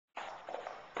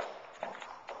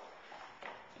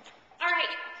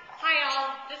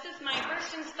my first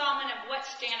installment of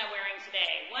What's Jana Wearing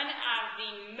Today. One of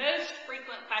the most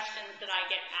frequent questions that I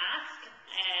get asked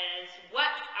is, what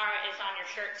is on your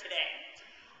shirt today?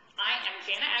 I am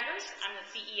Jana Eggers. I'm the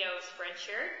CEO of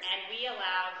Spreadshirt, and we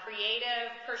allow creative,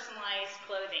 personalized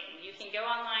clothing. You can go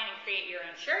online and create your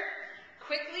own shirt.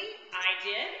 Quickly, I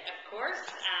did, of course,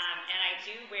 and I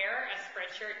do wear a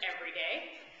Spreadshirt every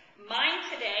day. Mine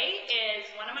today is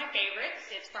one of my favorites.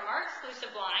 It's from our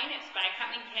exclusive line. It's by a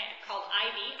company called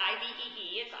Ivy,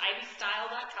 I-V-E-E. It's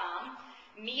ivystyle.com.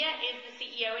 Mia is the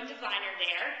CEO and designer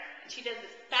there. She does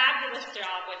this fabulous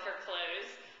job with her clothes.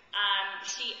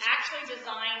 She actually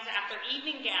designs after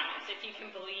evening gowns, if you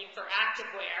can believe, for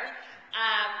activewear.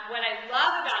 What I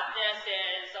love about this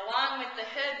is, along with the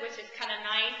hood, which is kind of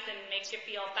nice and makes you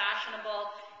feel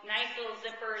fashionable, nice little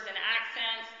zippers and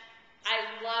accents,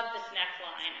 I love this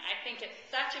neckline. I think it's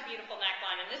such a beautiful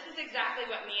neckline, and this is exactly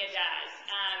what Mia does.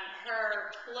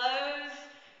 Her clothes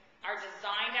are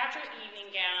designed after evening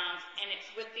gowns, and it's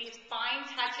with these fine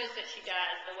touches that she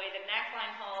does, the way the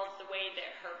neckline holds, the way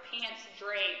that her pants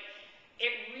drape.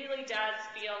 It really does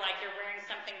feel like you're wearing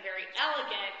something very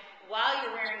elegant while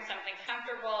you're wearing something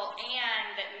comfortable and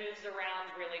that moves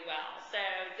around really well. So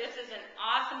this is an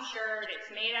awesome shirt.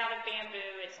 It's made out of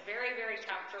bamboo. It's very, very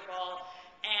comfortable.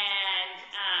 And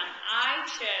I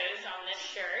chose on this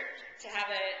shirt to have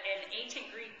an ancient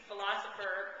Greek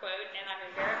philosopher quote, and I'm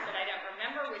embarrassed that I don't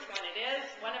remember which one it is.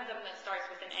 One of them that starts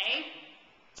with an A,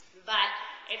 but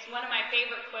it's one of my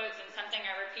favorite quotes and something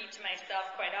I repeat to myself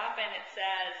quite often. It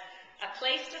says, "A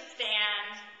place to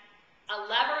stand, a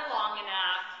lever long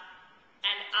enough,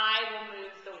 and I will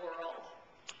move the world."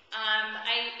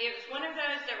 It's one of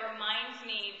those that reminds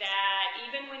me that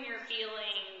even when you're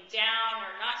feeling down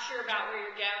or not sure about where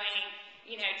you're going,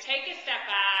 you know, take a step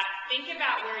back, think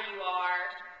about where you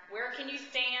are, where can you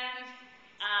stand,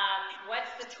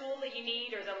 what's the tool that you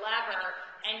need or the lever,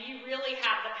 and you really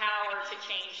have the power to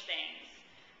change things.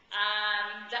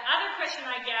 The other question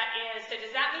I get is, so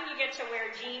does that mean you get to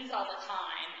wear jeans all the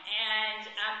time? And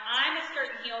I'm a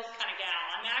skirt and heels kind of gal.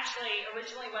 I'm actually,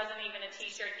 originally wasn't even a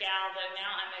t-shirt gal, though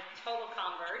now I'm a total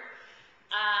convert.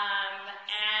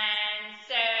 And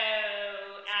so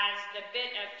as the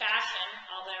bit of fashion,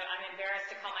 although I'm embarrassed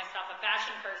to call myself a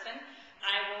fashion person,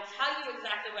 I will tell you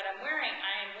exactly what I'm wearing.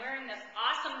 I am wearing this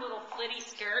awesome little flitty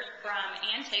skirt from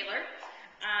Ann Taylor.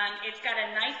 It's got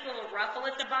a nice little ruffle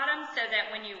at the bottom so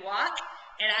that when you walk,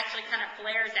 it actually kind of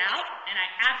flares out, and I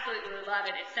absolutely love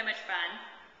it. It's so much fun.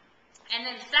 And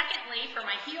then secondly, for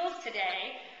my heels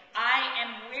today, I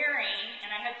am wearing, and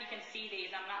I hope you can see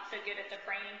these, I'm not so good at the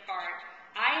framing part,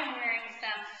 I am wearing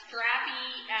some strappy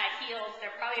heels.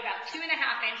 They're probably about 2.5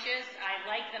 inches. I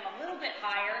like them a little bit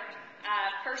higher,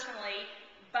 personally,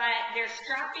 but they're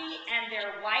strappy and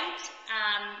they're white,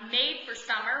 made for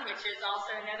summer, which is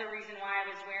also another reason why I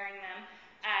was wearing them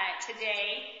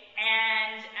today.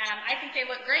 And I think they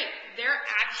look great. They're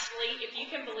actually, if you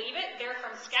can believe it, they're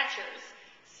from Skechers.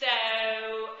 So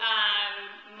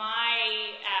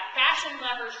my fashion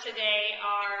levers today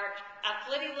are a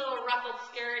flitty little ruffled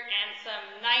skirt and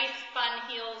some nice fun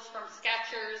heels from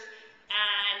Skechers,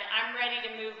 and I'm ready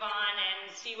to move on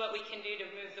and see what we can do to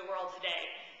move the world today.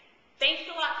 Thanks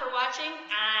a lot for watching,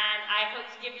 and I hope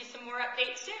to give you some more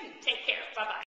updates soon. Take care. Bye-bye.